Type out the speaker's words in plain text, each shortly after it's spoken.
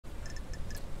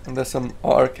And there's some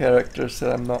R characters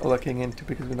that I'm not looking into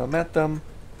because we not met them.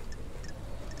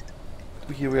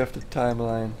 Here we have the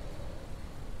timeline.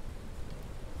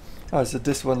 Oh, so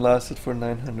this one lasted for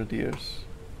 900 years.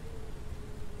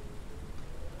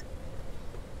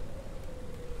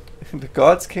 The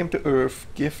gods came to Earth,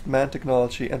 gift man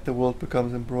technology, and the world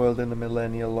becomes embroiled in a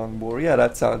millennial-long war. Yeah,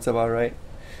 that sounds about right.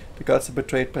 The gods are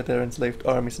betrayed by their enslaved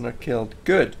armies and are killed.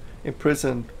 Good!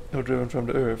 Imprisoned or driven from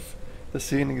the Earth. The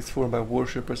scene is formed by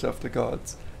worshippers of the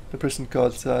gods. The person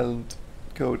called Silent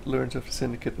Code learns of the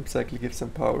Syndicate and psychically gives them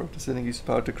power. The Syndicate uses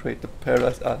power to create the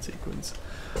Paradise Ad sequence.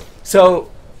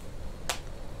 So,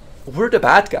 we're the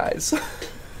bad guys.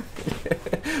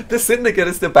 The Syndicate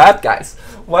is the bad guys.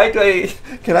 Why do I...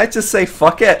 Can I just say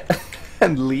fuck it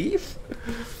and leave?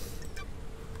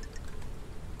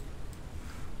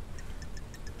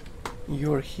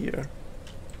 You're here.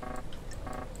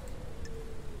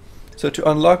 So to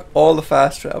unlock all the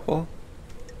fast travel,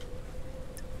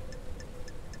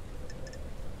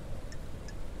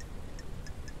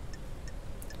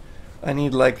 I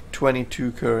need like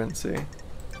 22 currency.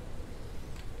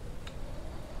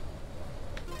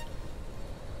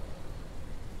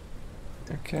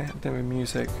 Okay, then with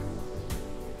music.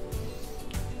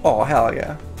 Oh, hell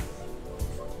yeah.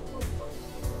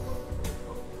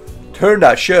 Turn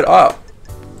that shit up.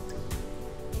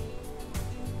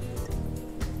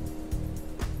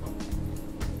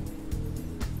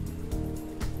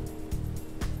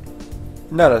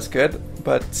 Not as good,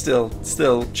 but still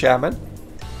jamming.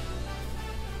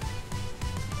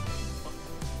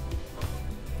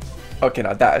 Okay,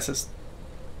 now that is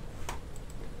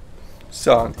a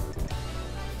song.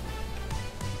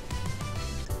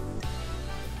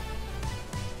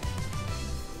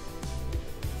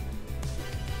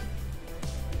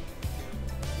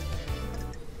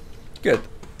 Good.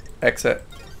 Exit.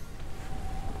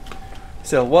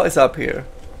 So what is up here?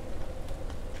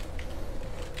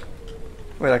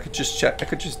 Wait, I could just check. I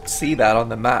could just see that on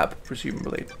the map,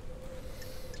 presumably.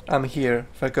 I'm here.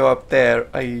 If I go up there,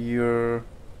 I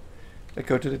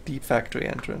go to the deep factory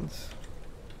entrance.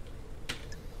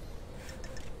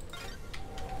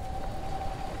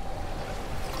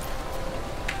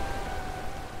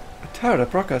 A tower that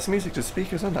broadcasts music to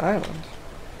speakers on the island.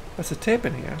 There's a tape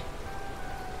in here.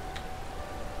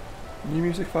 New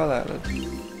music file added.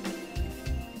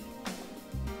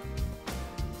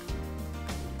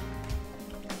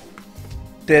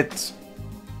 Did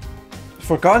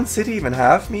Forgotten City even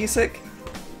have music?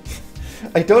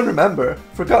 I don't remember.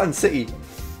 Forgotten City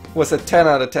was a 10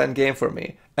 out of 10 game for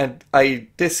me, and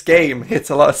this game hits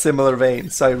a lot of similar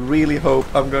veins, so I really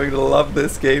hope I'm going to love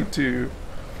this game too.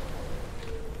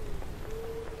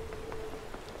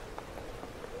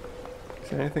 Is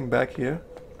there anything back here?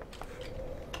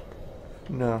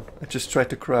 No, I just tried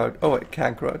to crouch. Oh, I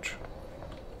can't crouch.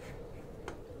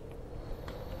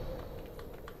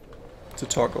 It's a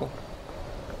toggle.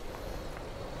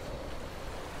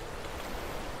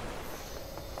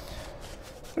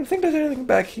 I don't think there's anything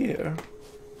back here.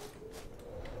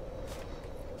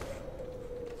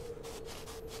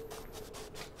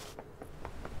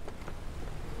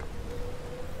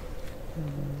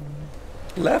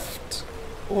 Left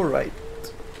or right?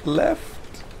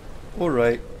 Left or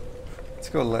right? Let's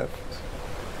go left.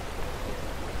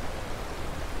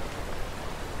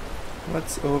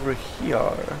 What's over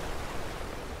here?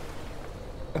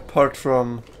 Apart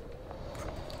from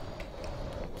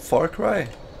Far Cry?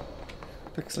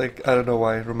 Looks like, I don't know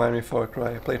why, remind me of Far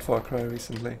Cry. I played Far Cry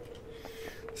recently.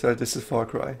 So this is Far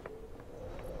Cry.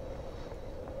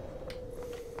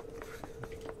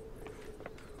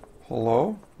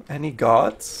 Hello? Any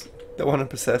gods that want to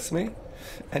possess me?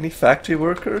 Any factory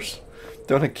workers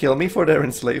that want to kill me for their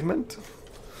enslavement?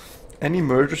 Any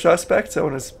murder suspects that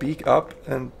want to speak up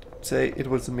and say it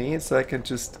was me so I can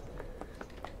just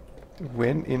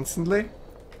win instantly?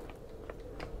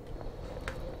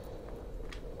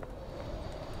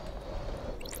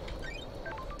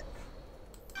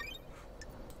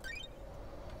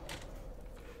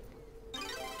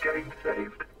 Getting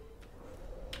saved.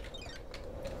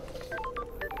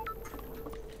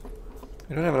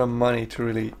 I don't have enough money to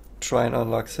really try and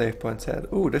unlock save points yet.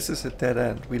 Ooh, this is a dead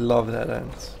end. We love dead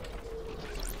ends.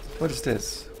 What is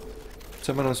this?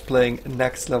 Someone was playing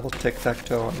next level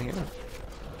tic-tac-toe on here.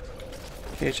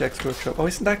 KHX workshop. Oh,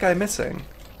 isn't that guy missing?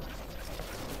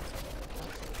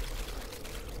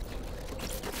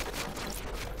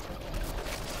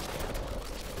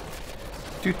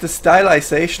 Dude, the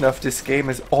stylization of this game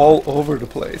is all over the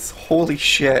place. Holy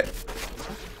shit.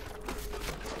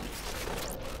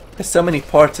 There's so many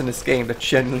parts in this game that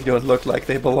genuinely don't look like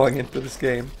they belong into this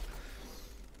game.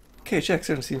 KHX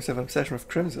certainly seems to have an obsession with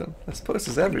crimson. There's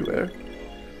posters everywhere.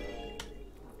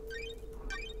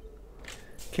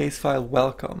 Case file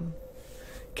welcome.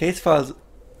 Case files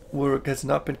work has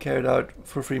not been carried out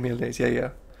for free meal days. Yeah.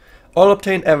 All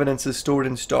obtained evidence is stored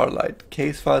in Starlight.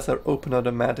 Case files are opened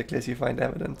automatically as you find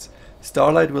evidence.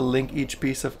 Starlight will link each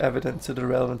piece of evidence to the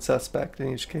relevant suspect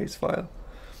in each case file.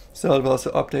 Starlight will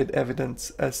also update evidence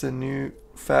as the new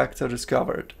facts are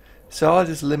discovered. Starlight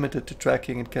is limited to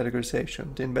tracking and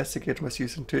categorization. The investigator must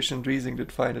use intuition and reasoning to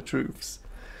find the truths.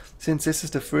 Since this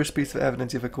is the first piece of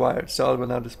evidence you've acquired, Starlight will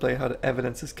now display how the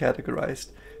evidence is categorized.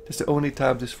 This is the only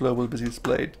time this flow will be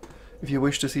displayed. If you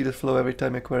wish to see this flow every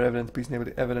time you acquire evidence, please enable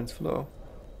the evidence flow.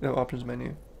 No options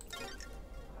menu.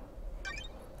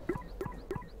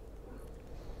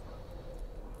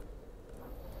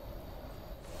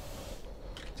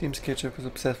 Seems Ketchup was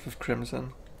obsessed with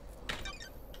crimson.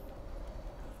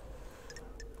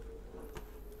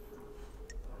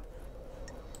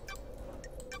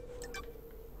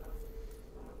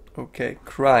 Okay,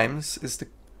 crimes is the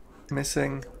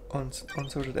missing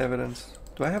unsorted evidence.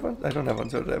 Do I have one? I don't have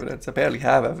unsorted evidence. I barely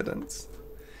have evidence.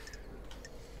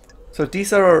 So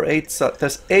these are our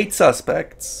there's 8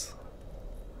 suspects.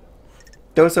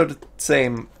 Those are the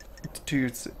same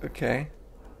two. Okay.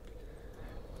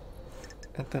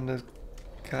 And then the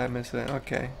guy missing.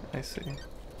 Okay, I see.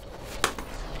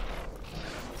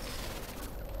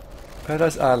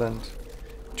 Paradise Island.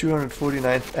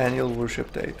 249th annual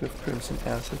worship date with Crimson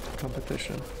Acid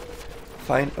competition.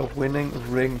 Find a winning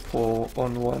ring pull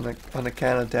on a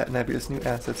can of that Nebula's new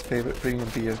acid's favorite premium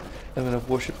beer and win a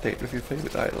worship date with your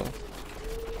favorite idol.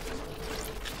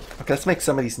 Okay, let's make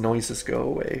some of these noises go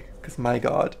away, because my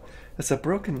god. It's a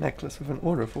broken necklace with an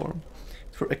order form.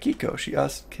 It's for Akiko. She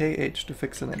asked KH to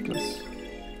fix the necklace.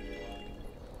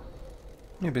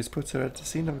 Maybe this puts her at the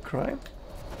scene of a crime?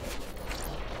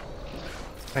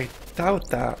 I doubt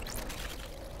that.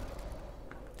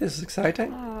 This is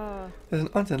exciting. There's an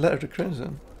unsent letter to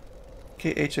Crimson.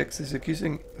 KHX is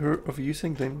accusing her of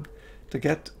using them to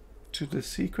get to the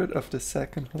secret of the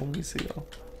second Holy Seal.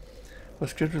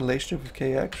 Was Crimson's relationship with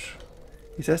KH?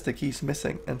 He says the key's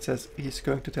missing and says he's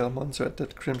going to tell Montserrat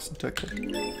that Crimson took it.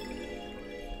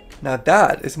 Now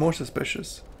that is more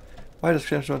suspicious. Why does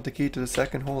Crimson want the key to the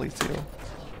second Holy Seal?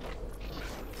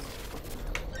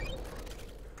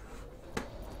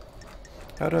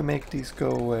 How do I make these go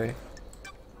away?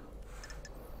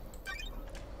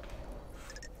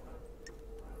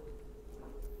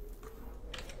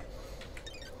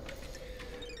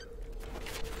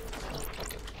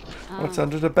 What's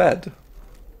under the bed?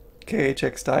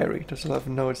 KHX diary. There's a lot of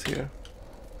notes here.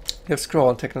 You have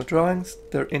scroll and techno drawings.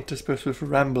 They're interspersed with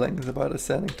ramblings about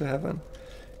ascending to heaven.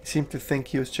 He seemed to think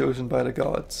he was chosen by the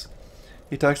gods.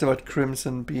 He talks about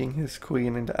Crimson being his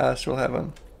queen in the astral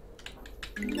heaven.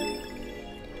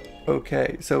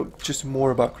 Okay, so just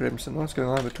more about Crimson. What's going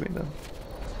on between them?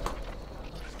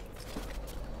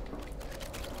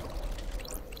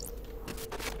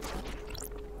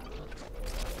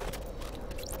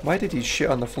 Why did he shit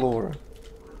on the floor?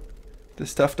 The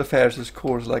stuffed affairs is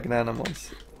coarse like an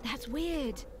animal's. That's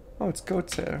weird. Oh, it's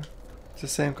goat's hair. It's the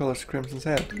same color as Crimson's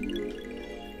head.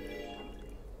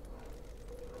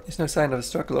 There's no sign of a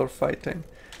struggle or fighting.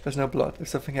 There's no blood. If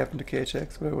something happened to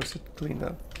KHX, where was it cleaned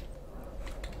up?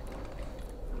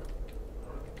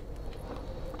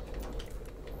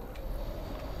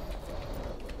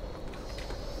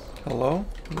 Hello?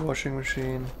 Washing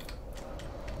machine.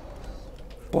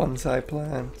 Bonsai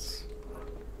plants.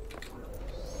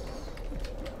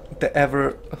 The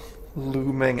ever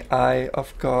looming eye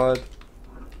of God.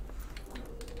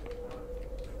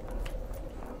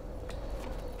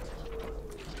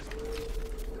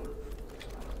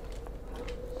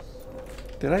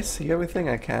 Did I see everything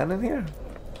I can in here?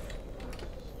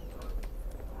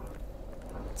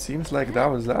 Seems like that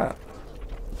was that.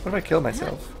 What if I kill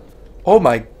myself? Oh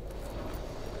my...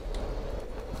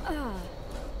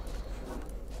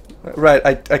 Right,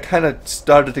 I kind of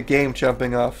started the game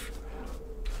jumping off.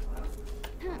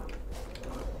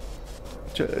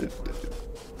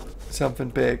 Something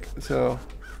big, so...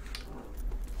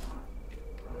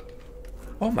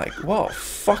 Oh my... What the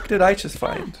fuck did I just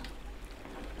find?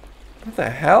 What the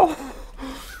hell?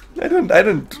 I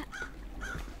didn't...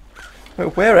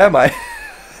 Where am I?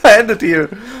 I ended here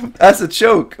as a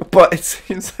joke, but it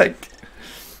seems like...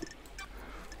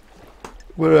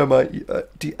 Where am I?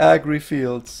 The Agri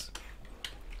Fields.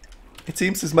 It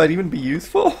seems this might even be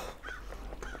useful.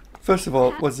 First of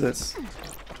all, what's this?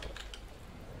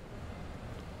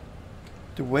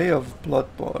 The Way of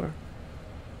Blood Bar.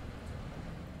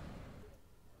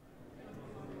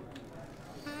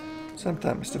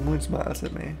 Sometimes the moon smiles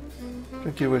at me.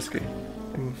 Drink your whiskey.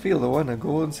 I can feel the one in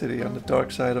Golden City on the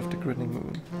dark side of the grinning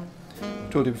moon.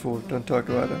 Told you before, don't talk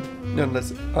about him. None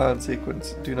unless on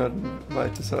sequence. Do not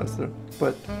invite disaster.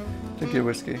 But drink your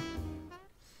whiskey.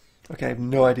 Okay, I have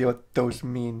no idea what those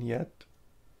mean yet.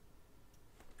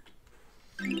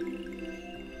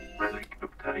 Relic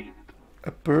obtained.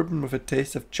 A bourbon with a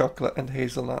taste of chocolate and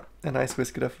hazelnut. A nice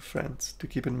whiskey for friends. To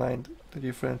keep in mind that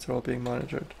your friends are all being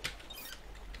monitored.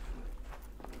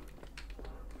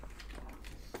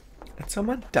 And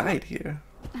someone died here.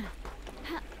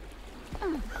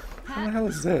 What the hell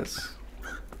is this?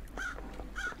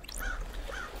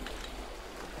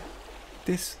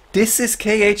 This is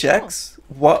KHX?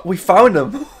 What? We found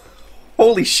him!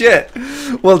 Holy shit!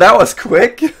 Well, that was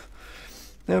quick!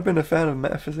 Never been a fan of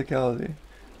metaphysicality.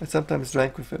 I sometimes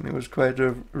drank with him. He was quite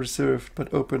reserved,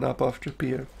 but open up after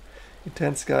beer.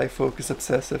 Intense guy, focused,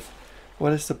 obsessive.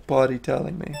 What is the body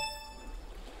telling me?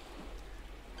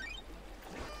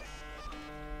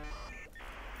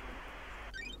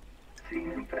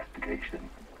 Scene investigation.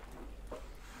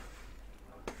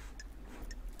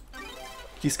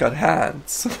 He's got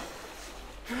hands.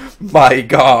 My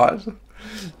god.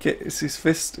 Okay, so his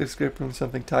fist is gripping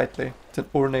something tightly. It's an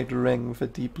ornate ring with a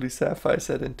deep blue sapphire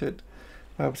set into it.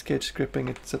 Why was Cage gripping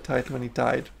it so tight when he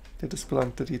died? Did it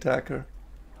belong to the attacker?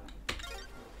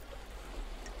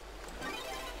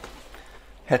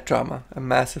 Head trauma. A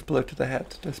massive blow to the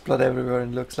head. There's blood everywhere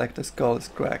and looks like the skull is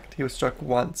cracked. He was struck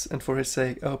once, and for his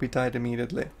sake, I hope he died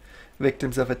immediately.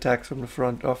 Victims of attacks from the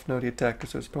front often know the attacker,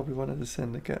 so it's probably one of the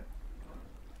syndicate.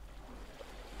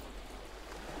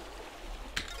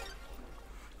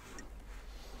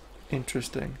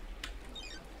 Interesting.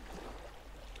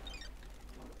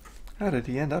 How did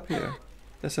he end up here?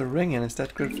 There's a ring in his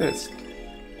dead grip fist.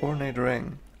 Ornate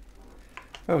ring.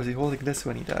 Why was he holding this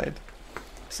when he died?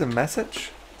 Is this a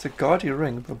message? It's a gaudy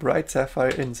ring with a bright sapphire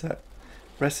inset.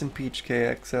 Rest in peace,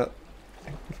 KXL.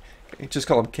 Just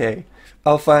call him K.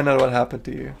 I'll find out what happened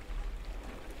to you.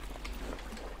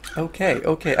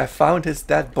 Okay, I found his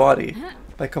dead body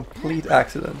by complete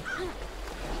accident.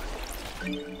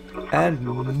 And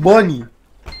money!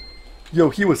 Yo,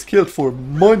 he was killed for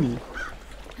money!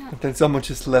 And then someone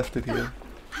just left it here.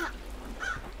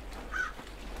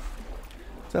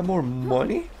 Is that more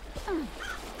money?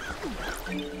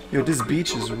 Yo, this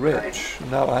beach is rich.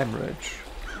 Now I'm rich.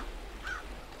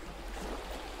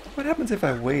 What happens if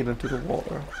I wade into the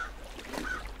water?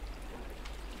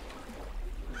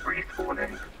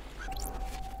 Respawning.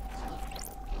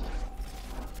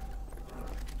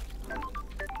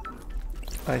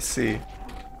 I see.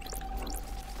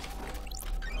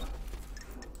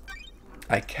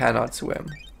 I cannot swim.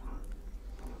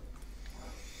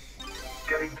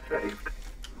 Getting saved.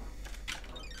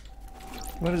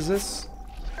 What is this?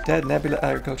 Dead Nebula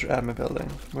Agriculture Admin Building.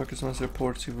 Workers must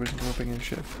report supervision moving in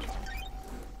shift.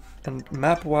 And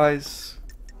map-wise,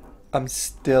 I'm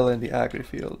still in the agri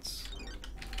fields.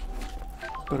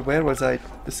 But where was I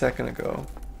a second ago?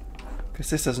 Because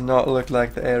this does not look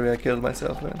like the area I killed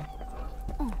myself in.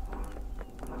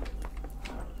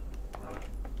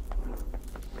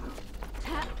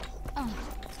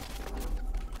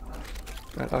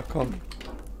 Right, I'll come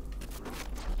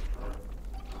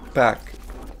back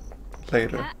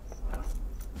later.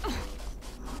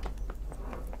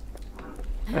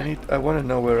 I want to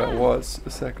know where I was a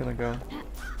second ago.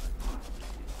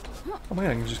 Oh my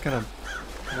god, I can just kind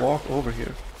of walk over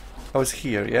here. I was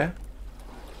here, yeah?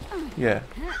 Yeah.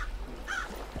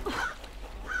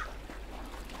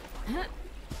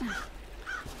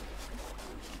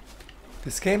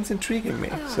 This game's intriguing me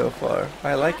so far.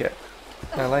 I like it.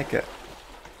 I like it.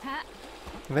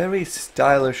 Very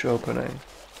stylish opening.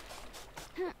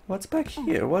 What's back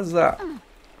here? What's that?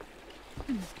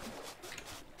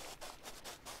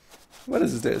 What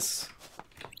is this?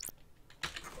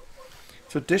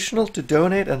 Traditional to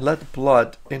donate and let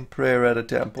blood in prayer at a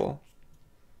temple.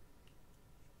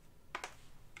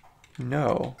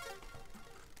 No.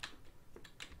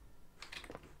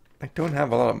 I don't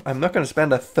have a lot of... I'm not going to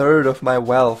spend a third of my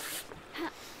wealth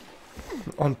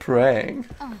on praying.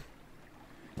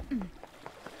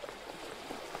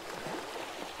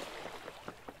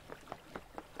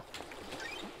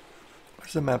 What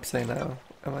does the map say now?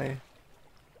 Am I...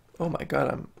 Oh my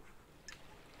god,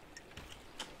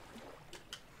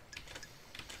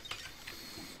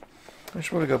 I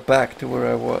just want to go back to where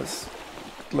I was.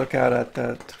 Look out at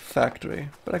that factory.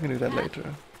 But I can do that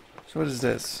later. So what is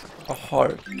this? A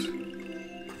heart.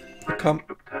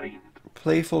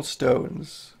 Playful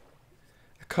stones.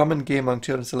 A common game among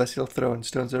children's celestial thrones.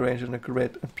 Stones are arranged in a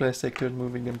grid and players take turns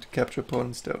moving them to capture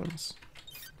opponent stones.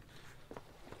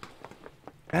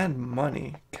 And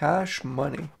money. Cash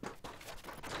money.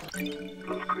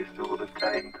 Blood crystal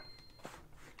obtained.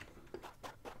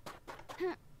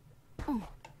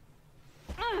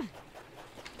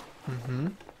 Mm-hmm.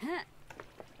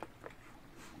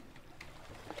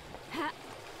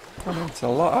 Oh, no, it's a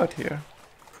lot out here.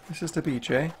 This is the beach,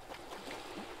 eh?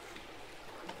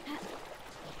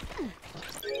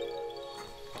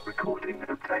 Recording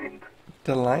obtained.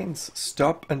 The lines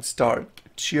stop and start,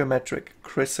 geometric,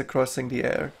 crisscrossing the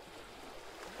air.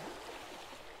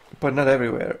 But not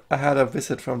everywhere. I had a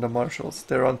visit from the marshals.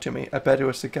 They're on to me. I bet it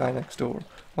was the guy next door.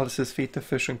 All this is feed the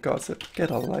fish and gossip. Get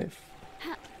a life.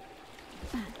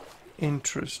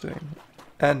 Interesting.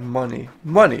 And money.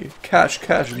 Money! Cash,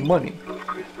 cash, money! Blood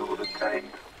crystal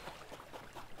obtained.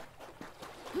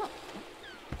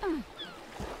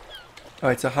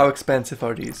 Alright, so how expensive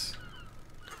are these?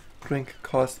 Drink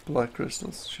cost blood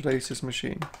crystals. Should I use this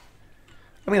machine?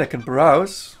 I mean, I can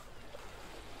browse.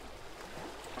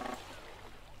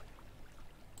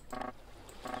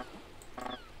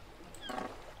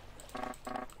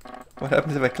 What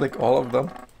happens if I click all of them?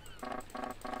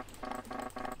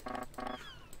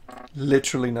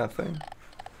 Literally nothing.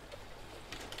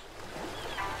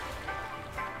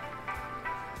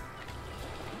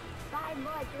 Buy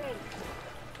more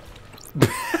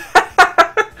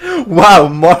drinks. Wow,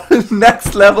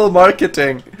 next level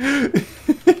marketing.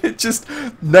 Just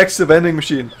next to vending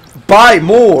machine. Buy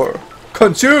more.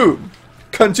 Consume.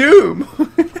 Consume.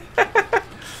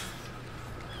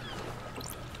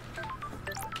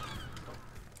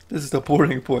 This is the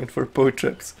boarding point for boat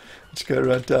trips which go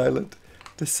around the island.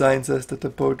 The sign says that the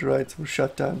boat rides were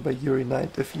shut down by Yuri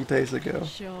Knight a few days ago.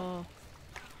 Sure.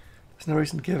 There's no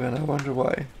reason given. I wonder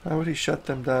why. Why would he shut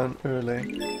them down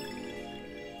early?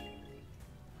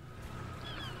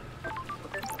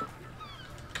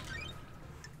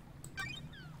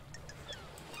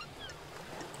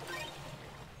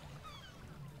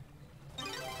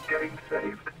 Getting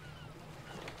saved.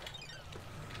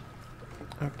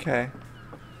 Okay.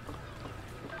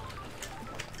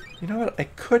 You know what? I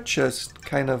could just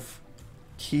kind of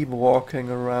keep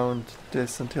walking around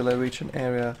this until I reach an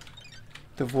area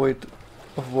devoid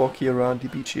of walking around the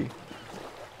beachy.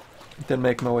 Then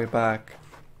make my way back.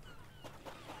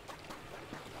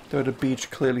 Though the beach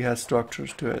clearly has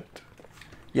structures to it.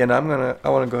 Yeah, now I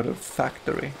wanna go to the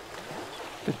factory.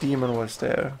 The demon was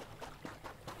there.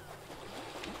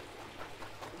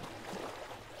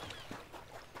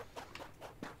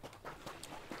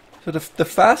 So the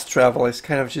fast travel is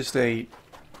kind of just a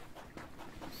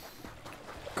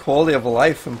quality of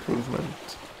life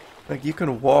improvement. Like, you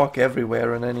can walk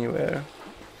everywhere and anywhere.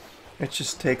 It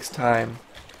just takes time.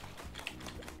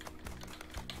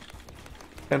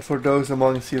 And for those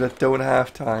amongst you that don't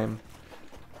have time,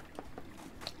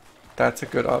 that's a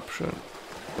good option.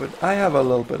 But I have a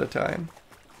little bit of time.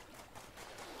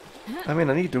 I mean,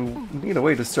 I need a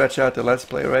way to stretch out the Let's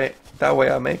Play, right? That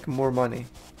way I make more money.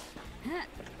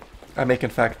 I make, in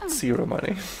fact, 0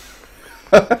 money.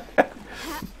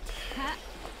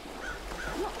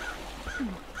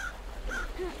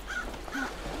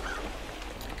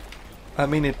 I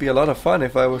mean, it'd be a lot of fun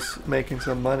if I was making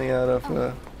some money out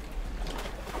of...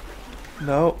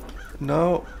 No.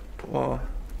 No. Oh.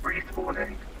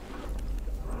 Respawning.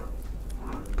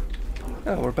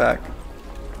 Oh, we're back.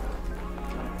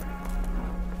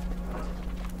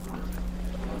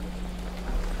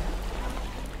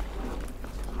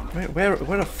 Wait, where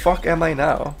the fuck am I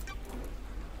now?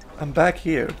 I'm back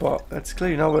here, but that's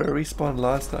clearly not where I respawned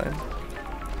last time.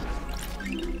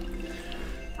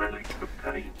 Relic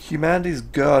obtained. Humanity's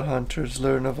god hunters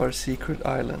learn of our secret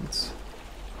islands.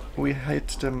 We hid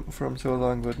them from so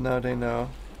long, but now they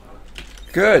know.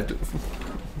 Good!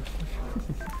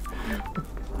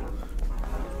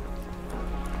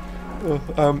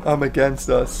 Oh, I'm against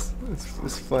us.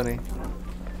 It's funny.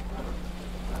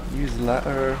 Use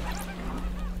ladder.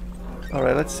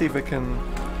 Alright, let's see if we can...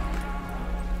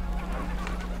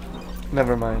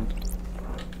 Never mind.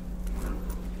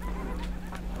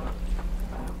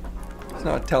 It's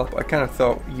not a teleport. I kind of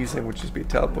thought using would just be a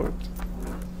teleport.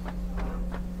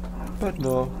 But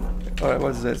no. Alright,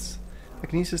 what's this? I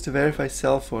can use this to verify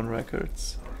cell phone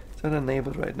records. It's not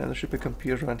enabled right now. There should be a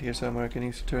computer around here somewhere I can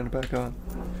use to turn it back on.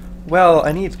 Well,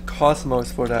 I need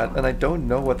Cosmos for that, and I don't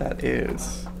know what that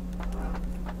is.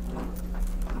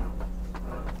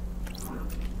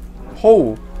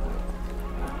 Oh!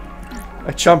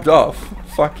 I jumped off.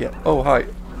 Fuck yeah. Oh, hi.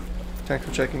 Thanks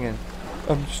for checking in.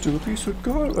 I'm still a piece of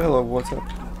God. Hello, what's up?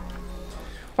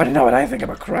 I don't know what I think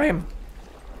about crime.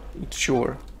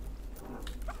 Sure.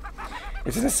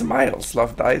 It's the smiles,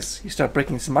 love dice. You start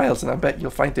breaking smiles and I bet you'll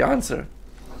find the answer.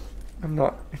 I'm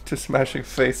not into smashing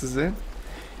faces in.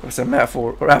 It was a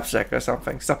metaphor or abstract or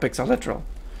something. Subjects are literal.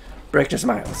 Break the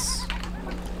smiles.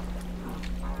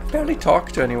 I've barely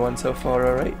talked to anyone so far,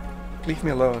 alright? Leave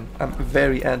me alone. I'm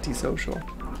very antisocial.